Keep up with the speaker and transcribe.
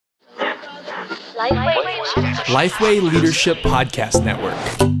Lifeway Leadership Podcast Network.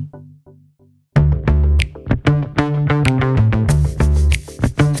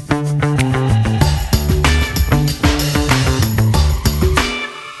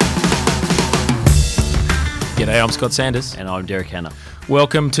 G'day, I'm Scott Sanders. And I'm Derek Hanna.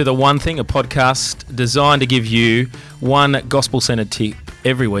 Welcome to The One Thing, a podcast designed to give you one gospel-centered tip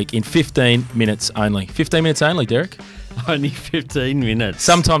every week in 15 minutes only. 15 minutes only, Derek? Only 15 minutes.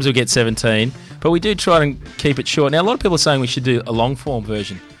 Sometimes we'll get 17, but we do try and keep it short. Now, a lot of people are saying we should do a long-form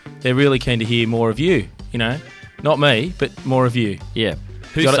version. They're really keen to hear more of you, you know. Not me, but more of you. Yeah.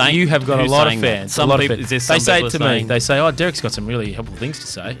 You have got a lot of fans. Some people, they say it to me. They say, "Oh, Derek's got some really helpful things to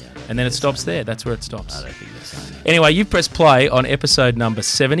say," and then it stops there. That's where it stops. I don't think they're saying that. Anyway, you press play on episode number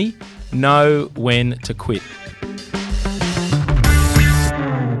 70. Know when to quit.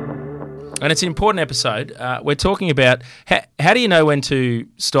 And it's an important episode. We're talking about how do you know when to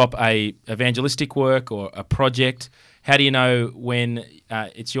stop a evangelistic work or a project? How do you know when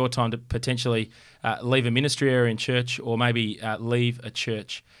it's your time to potentially leave a ministry area in church or maybe leave a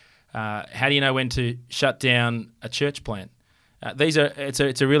church? How do you know when to shut down a church plant?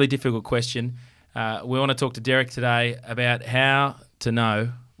 It's a really difficult question. We want to talk to Derek today about how to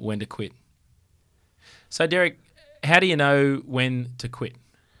know when to quit. So, Derek, how do you know when to quit?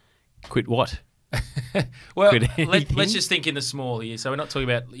 Quit what? Well, Quit let's just think in the small here. So we're not talking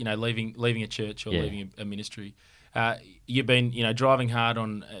about leaving a church or leaving a ministry. You've been driving hard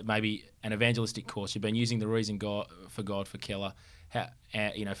on maybe an evangelistic course. You've been using the Reason for God for Keller, for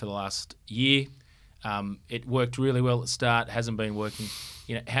the last year. It worked really well at the start. Hasn't been working.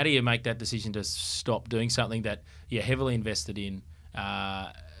 How do you make that decision to stop doing something that you're heavily invested in,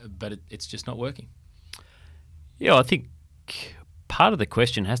 but it's just not working? Yeah, I think part of the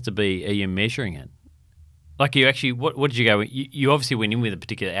question has to be: are you measuring it? Like, you actually, what did you go? You obviously went in with a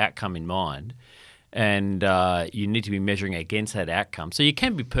particular outcome in mind. And you need to be measuring against that outcome. So you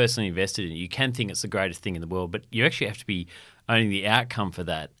can be personally invested in it. You can think it's the greatest thing in the world, but you actually have to be owning the outcome for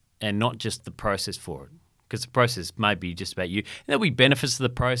that and not just the process for it. Because the process may be just about you. And there'll be benefits to the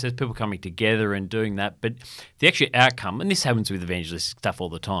process, people coming together and doing that. But the actual outcome, and this happens with evangelistic stuff all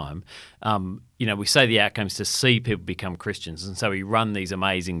the time, we say the outcome is to see people become Christians. And so we run these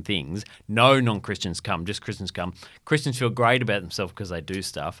amazing things. No non-Christians come, just Christians come. Christians feel great about themselves because they do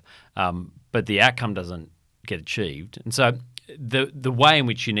stuff, but the outcome doesn't get achieved. And so the way in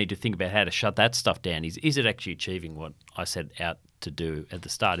which you need to think about how to shut that stuff down is it actually achieving what I set out to do at the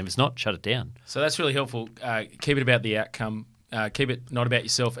start? If it's not, shut it down. So that's really helpful. Keep it about the outcome. Keep it not about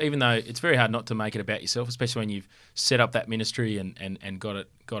yourself, even though it's very hard not to make it about yourself, especially when you've set up that ministry and got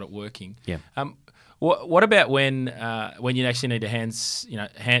it working. Yeah. What about when you actually need to you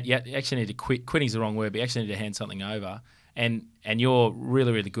actually need to quit? Quitting is the wrong word, but you actually need to hand something over, and you're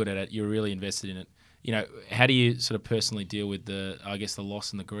really, really good at it. You're really invested in it. How do you sort of personally deal with the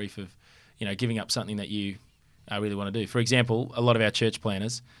loss and the grief of, giving up something that you really want to do? For example, a lot of our church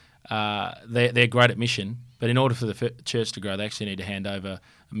planners, they're great at mission, but in order for the church to grow, they actually need to hand over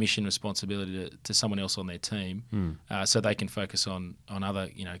a mission responsibility to someone else on their team, so they can focus on other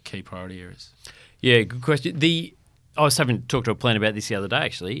key priority areas. Yeah, good question. I was having to talk to a planner about this the other day,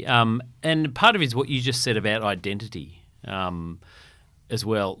 actually, and part of it is what you just said about identity as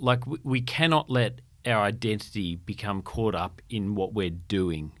well. Like, we cannot let our identity become caught up in what we're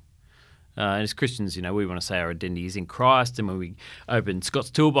doing. And as Christians, we want to say our identity is in Christ, and when we open Scott's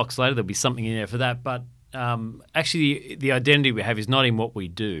Toolbox later, there'll be something in there for that. But actually, the identity we have is not in what we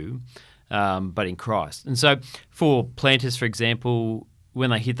do, but in Christ. And so for planters, for example, when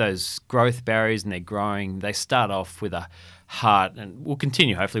they hit those growth barriers and they're growing, they start off with a heart, and will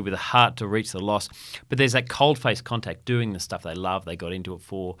continue hopefully with a heart to reach the lost. But there's that cold-faced contact, doing the stuff they love, they got into it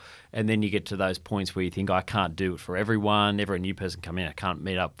for, and then you get to those points where you think, I can't do it for everyone. Every new person come in, I can't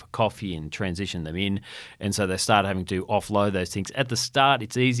meet up for coffee and transition them in. And so they start having to offload those things. At the start,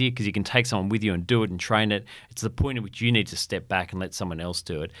 it's easier because you can take someone with you and do it and train it. It's the point at which you need to step back and let someone else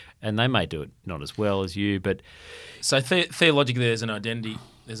do it. And they may do it not as well as you, but... So theologically, there's an identity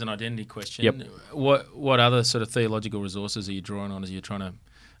question. Yep. What other sort of theological resources are you drawing on as you're trying to,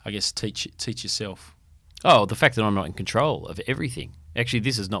 teach yourself? Oh, the fact that I'm not in control of everything. Actually,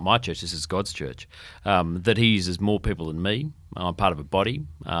 this is not my church, this is God's church. That he uses more people than me. I'm part of a body.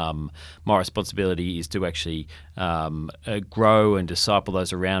 My responsibility is to actually grow and disciple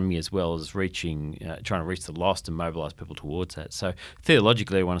those around me, as well as trying to reach the lost and mobilise people towards that. So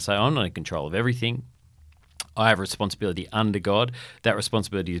theologically, I want to say I'm not in control of everything. I have a responsibility under God. That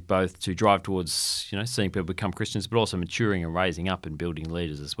responsibility is both to drive towards, seeing people become Christians, but also maturing and raising up and building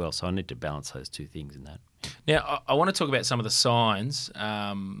leaders as well. So I need to balance those two things in that. Now, I want to talk about some of the signs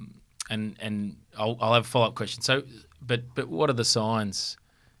and I'll have a follow-up question. So, but what are the signs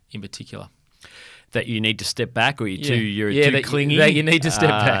in particular? That you need to step back, or you're too clingy. That you need to step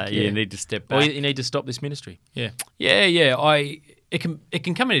back. You need to step back. Or you need to stop this ministry. Yeah. It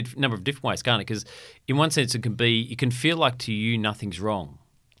can come in a number of different ways, can't it? Because in one sense, it can feel like to you nothing's wrong,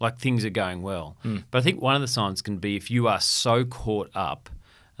 like things are going well. But I think one of the signs can be if you are so caught up.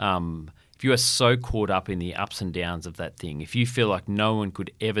 If you are so caught up in the ups and downs of that thing, if you feel like no one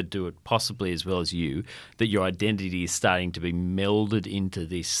could ever do it possibly as well as you, that your identity is starting to be melded into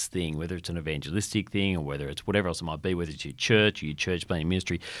this thing, whether it's an evangelistic thing or whether it's whatever else it might be, whether it's your church or your church planting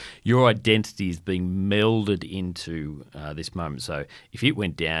ministry, your identity is being melded into this moment. So if it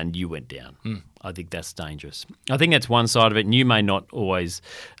went down, you went down. I think that's dangerous. I think that's one side of it, and you may not always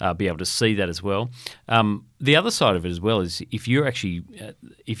be able to see that as well. The other side of it as well is if you're actually,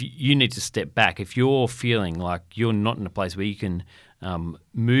 if you need to step back, if you're feeling like you're not in a place where you can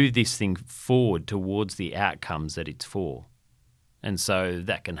move this thing forward towards the outcomes that it's for. And so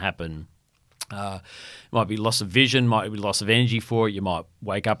that can happen. It might be loss of vision, might be loss of energy for it. You might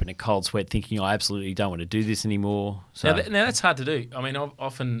wake up in a cold sweat thinking, I absolutely don't want to do this anymore. So now that's hard to do. I mean,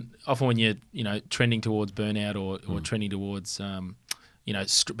 often when you're trending towards burnout or trending towards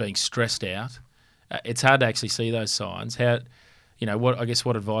being stressed out, it's hard to actually see those signs.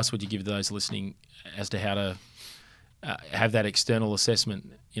 What advice would you give those listening as to how to have that external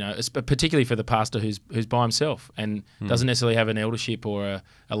assessment? Particularly for the pastor who's by himself and doesn't necessarily have an eldership or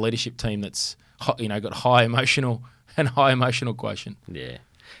a leadership team that's got high emotional quotient. Yeah,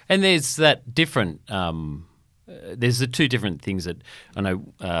 and there's that different. There's the two different things that I know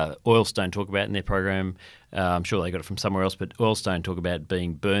Oilstone talk about in their program. I'm sure they got it from somewhere else, but Oilstone talk about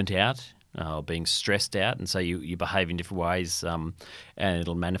being burnt out. Or being stressed out, and so you behave in different ways, and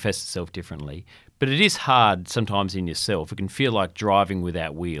it'll manifest itself differently. But it is hard sometimes in yourself. It can feel like driving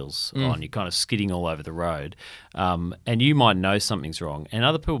without wheels on. You're kind of skidding all over the road, and you might know something's wrong, and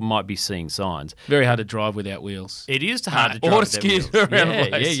other people might be seeing signs. Very hard to drive without wheels. It is hard to drive or without skid wheels. around the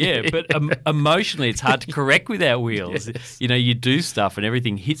place. Yeah. But emotionally, it's hard to correct without wheels. Yes. You do stuff, and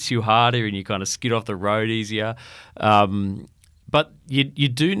everything hits you harder, and you kind of skid off the road easier. But you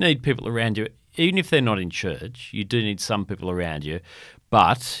do need people around you, even if they're not in church. You do need some people around you.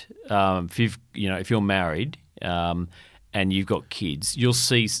 But if you're married and you've got kids, you'll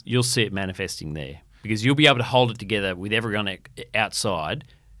see it manifesting there because you'll be able to hold it together with everyone outside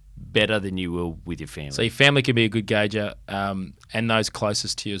better than you will with your family. So your family can be a good gauger, and those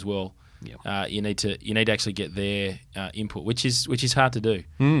closest to you as well. Yep. You need to actually get their input, which is hard to do.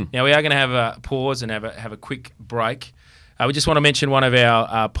 Now we are going to have a pause and have a quick break. We just want to mention one of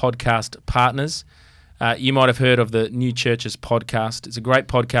our podcast partners. You might have heard of the New Churches podcast. It's a great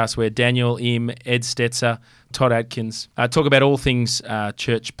podcast where Daniel, Im, Ed Stetzer, Todd Atkins talk about all things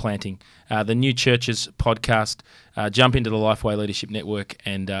church planting. The New Churches podcast. Jump into the Lifeway Leadership Network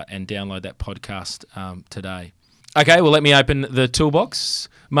and download that podcast today. Okay, well, let me open the toolbox.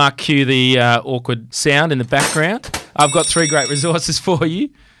 Mark, cue the awkward sound in the background. I've got 3 great resources for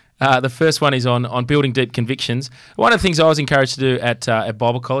you. The first one is on building deep convictions. One of the things I was encouraged to do at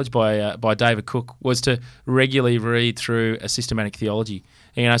Bible College by David Cook was to regularly read through a systematic theology.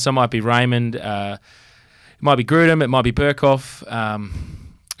 Some might be Raymond, it might be Grudem, it might be Burkhoff,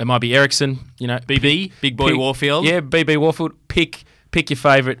 it might be Erickson. BB, Big Boy Warfield. Yeah, BB Warfield. Pick your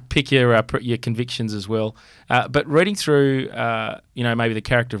favourite, pick your convictions as well. But reading through, maybe the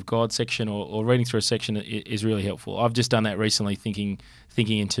character of God section or reading through a section is really helpful. I've just done that recently, thinking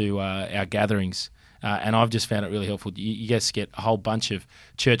into our gatherings, and I've just found it really helpful. You guys get a whole bunch of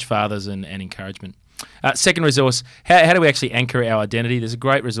church fathers and encouragement. Second resource, how do we actually anchor our identity? There's a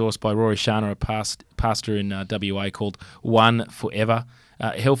great resource by Rory Sharner, a pastor in WA, called One Forever.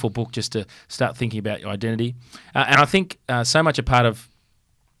 A helpful book just to start thinking about your identity. And I think so much a part of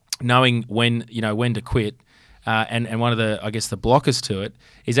knowing when to quit, and one of the blockers to it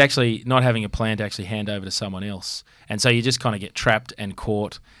is actually not having a plan to actually hand over to someone else. And so you just kind of get trapped and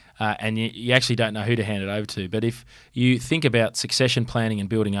caught, and you actually don't know who to hand it over to. But if you think about succession planning and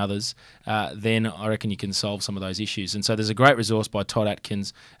building others, then I reckon you can solve some of those issues. And so there's a great resource by Todd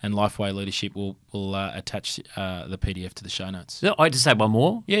Atkins and Lifeway Leadership. We'll attach the PDF to the show notes. No, I just say one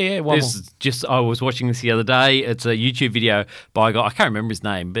more. Yeah, one more. I was watching this the other day. It's a YouTube video by a guy, I can't remember his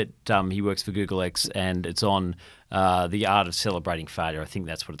name, but he works for Google X, and it's on the art of celebrating failure. I think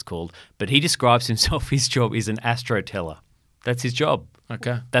that's what it's called. But he describes himself, his job is an astroteller. That's his job.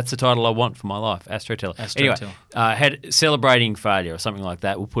 Okay. That's the title I want for my life, astroteller. Anyway, had celebrating failure or something like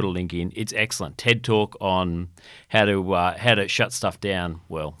that. We'll put a link in. It's excellent. TED Talk on how to shut stuff down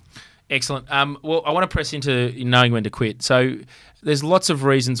well. Excellent. Well, I want to press into knowing when to quit. So there's lots of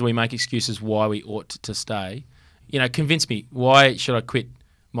reasons we make excuses why we ought to stay. Convince me. Why should I quit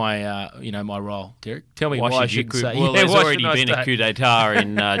my my role, Derek? Tell me why I should you shouldn't quit? stay. Well, there's why already shouldn't I been a stay? coup d'état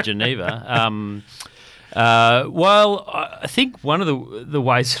in Geneva. Well, I think one of the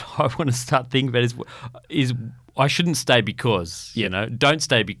ways that I want to start thinking about is I shouldn't stay because, don't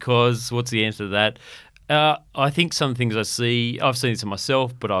stay because. What's the answer to that? I think some things I've seen this in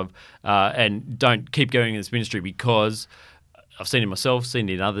myself, but and don't keep going in this ministry because I've seen it myself, seen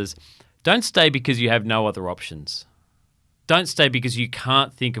it in others. Don't stay because you have no other options. Don't stay because you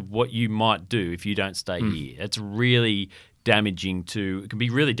can't think of what you might do if you don't stay here. It's really damaging it can be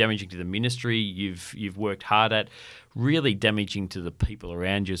really damaging to the ministry you've worked hard at, really damaging to the people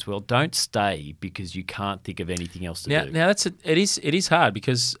around you as well. Don't stay because you can't think of anything else to do. Now it is hard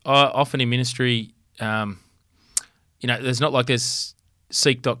because often in ministry, there's not like there's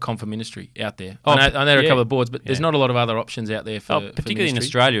seek.com for ministry out there. I know there are a couple of boards, but there's not a lot of other options out there for particularly in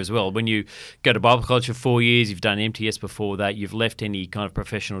ministry. Australia as well. When you go to Bible college for 4 years, you've done MTS before that, you've left any kind of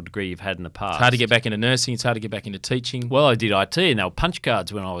professional degree you've had in the past. It's hard to get back into nursing. It's hard to get back into teaching. Well, I did IT and they were punch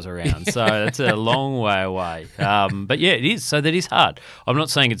cards when I was around, so that's a long way away. But yeah, it is. So that is hard. I'm not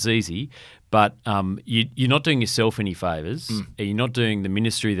saying it's easy, but you're not doing yourself any favours. And you're not doing the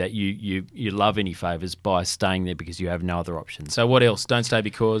ministry that you love any favours by staying there because you have no other options. So what else? Don't stay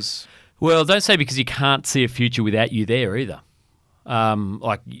because... Well, don't stay because you can't see a future without you there either.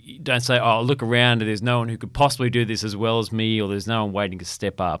 Don't say, oh, look around and there's no one who could possibly do this as well as me, or there's no one waiting to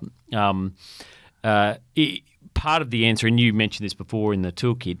step up. Part of the answer, and you mentioned this before in the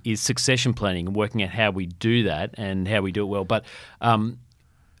toolkit, is succession planning and working out how we do that and how we do it well. But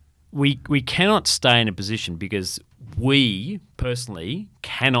we cannot stay in a position because we personally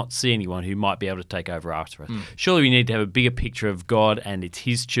cannot see anyone who might be able to take over after us. Surely we need to have a bigger picture of God and it's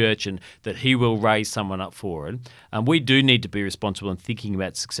His church and that He will raise someone up for it. We do need to be responsible in thinking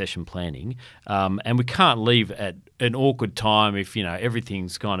about succession planning, and we can't leave at an awkward time if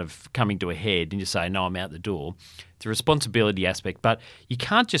everything's kind of coming to a head and you say, no, I'm out the door. It's a responsibility aspect, but you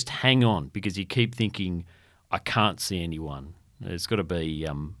can't just hang on because you keep thinking, I can't see anyone. There's got to be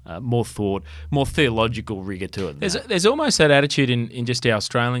more thought, more theological rigour to it. There's almost that attitude in just our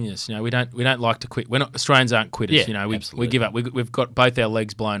Australianness. We don't like to quit. Australians aren't quitters. We give up. We've got both our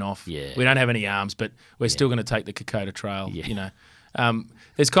legs blown off. Yeah. We don't have any arms, but we're still going to take the Kokoda Trail. Yeah.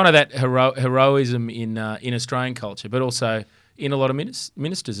 There's kind of that heroism in Australian culture, but also in a lot of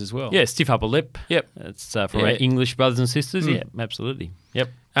ministers as well. Yeah, stiff upper lip. Yep. It's from our English brothers and sisters. Yeah, absolutely. Yep.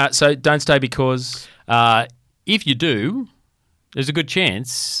 So don't stay because... if you do... there's a good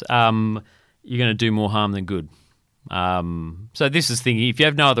chance you're going to do more harm than good. So this is thinking, if you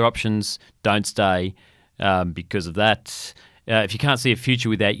have no other options, don't stay because of that. If you can't see a future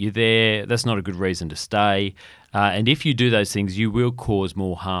without you there, that's not a good reason to stay. And if you do those things, you will cause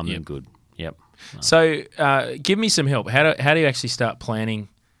more harm than good. Yep. So give me some help. How do you actually start planning,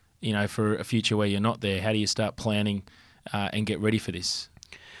 for a future where you're not there? How do you start planning and get ready for this?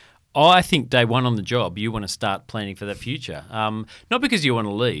 I think day one on the job, you want to start planning for that future. Not because you want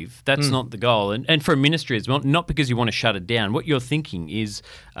to leave. That's not the goal. And for a ministry as well, not because you want to shut it down. What you're thinking is,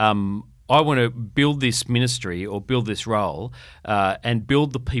 I want to build this ministry or build this role and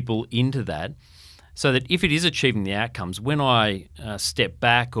build the people into that so that if it is achieving the outcomes, when I step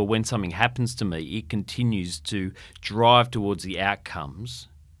back or when something happens to me, it continues to drive towards the outcomes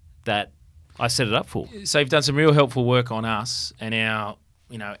that I set it up for. So you've done some real helpful work on us and our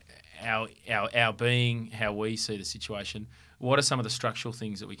being, how we see the situation. What are some of the structural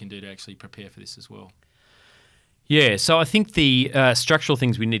things that we can do to actually prepare for this as well? Yeah, so I think the structural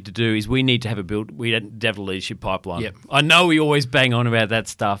things we need to do is we need to have a leadership pipeline. Yep. I know we always bang on about that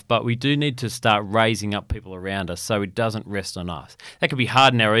stuff, but we do need to start raising up people around us so it doesn't rest on us. That can be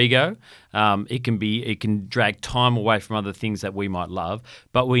hard in our ego. It can drag time away from other things that we might love,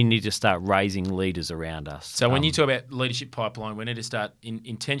 but we need to start raising leaders around us. So when you talk about leadership pipeline, we need to start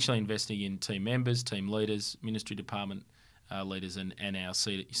intentionally investing in team members, team leaders, ministry department leaders, and our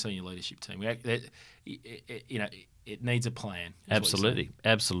senior leadership team. It needs a plan.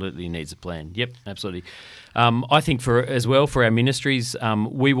 Absolutely needs a plan. Yep, absolutely. I think for our ministries,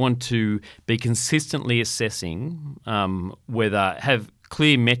 we want to be consistently assessing whether have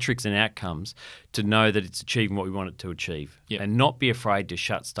clear metrics and outcomes to know that it's achieving what we want it to achieve, and not be afraid to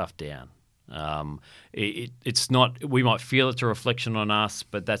shut stuff down. It's not. We might feel it's a reflection on us,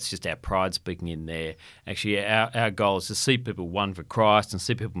 but that's just our pride speaking in there. Actually, our goal is to see people won for Christ and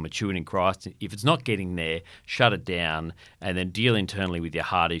see people maturing in Christ. If it's not getting there, shut it down and then deal internally with your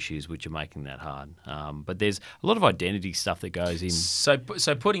heart issues, which are making that hard. But there's a lot of identity stuff that goes in. So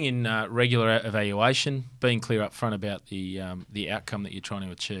putting in regular evaluation, being clear up front about the outcome that you're trying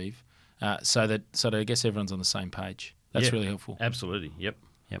to achieve, so that I guess everyone's on the same page. That's really helpful. Absolutely. Yep.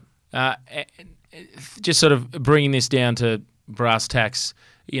 Just sort of bringing this down to brass tacks,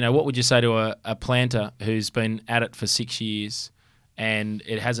 what would you say to a planter who's been at it for 6 years and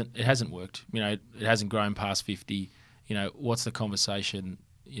it hasn't worked? It hasn't grown past 50. What's the conversation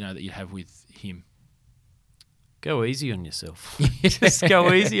that you have with him? Go easy on yourself. Just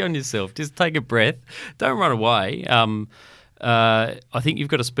go easy on yourself. Just take a breath. Don't run away. I think you've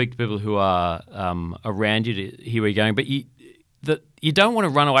got to speak to people who are around you to hear where you're going, but you don't want to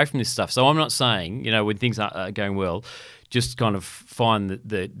run away from this stuff. So I'm not saying, when things are going well, just kind of find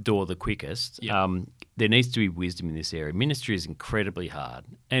the door the quickest. Yep. There needs to be wisdom in this area. Ministry is incredibly hard.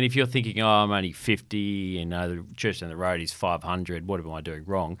 And if you're thinking, I'm only 50, the church down the road is 500, what am I doing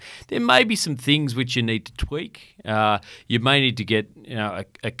wrong? There may be some things which you need to tweak. You may need to get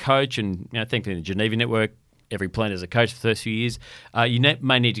a coach, and thankfully the Geneva Network, every planter is a coach for the first few years. You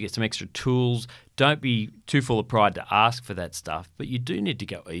may need to get some extra tools. Don't be too full of pride to ask for that stuff, but you do need to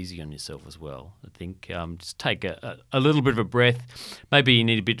go easy on yourself as well. I think just take a little bit of a breath. Maybe you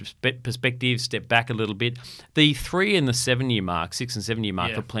need a bit of perspective, step back a little bit. The 3 and the 7 year mark, 6 and 7 year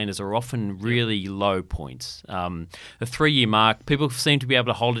mark for planters are often really low points. The 3 year mark, people seem to be able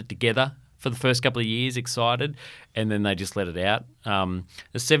to hold it together for the first couple of years, excited, and then they just let it out.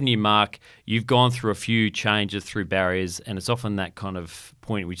 The 7 year mark, you've gone through a few changes, through barriers, and it's often that kind of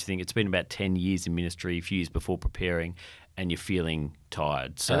point which you think it's been about 10 years in ministry, a few years before preparing, and you're feeling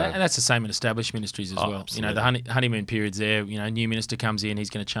tired. So, and that's the same in established ministries as well. Absolutely. The honeymoon period's there. New minister comes in, he's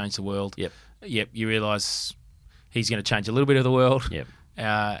going to change the world. Yep. You realise he's going to change a little bit of the world. Yep.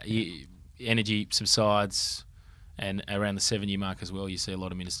 Energy subsides. And around the 7 year mark as well, you see a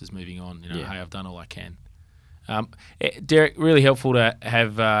lot of ministers moving on. Hey, I've done all I can. Derek, really helpful to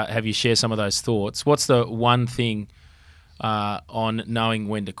have you share some of those thoughts. What's the one thing on knowing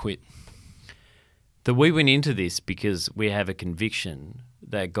when to quit? That we went into this because we have a conviction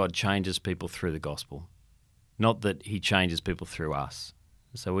that God changes people through the gospel, not that He changes people through us.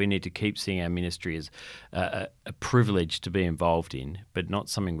 So we need to keep seeing our ministry as a privilege to be involved in, but not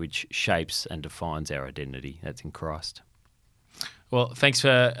something which shapes and defines our identity. That's in Christ. Well, thanks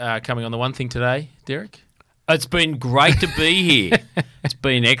for coming on The One Thing today, Derek. It's been great to be here. It's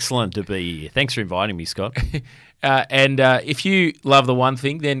been excellent to be here. Thanks for inviting me, Scott. And if you love The One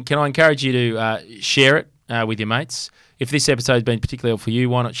Thing, then can I encourage you to share it with your mates? If this episode has been particularly helpful for you,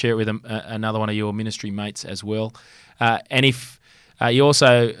 why not share it with another one of your ministry mates as well? And if you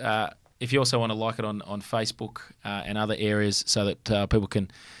also want to like it on Facebook and other areas so that people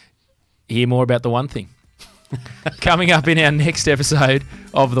can hear more about The One Thing. Coming up in our next episode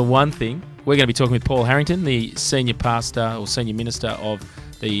of The One Thing, we're going to be talking with Paul Harrington, the senior pastor or senior minister of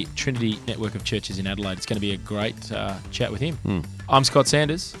the Trinity Network of Churches in Adelaide. It's going to be a great chat with him. I'm Scott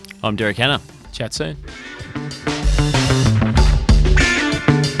Sanders. I'm Derek Hanna. Chat soon.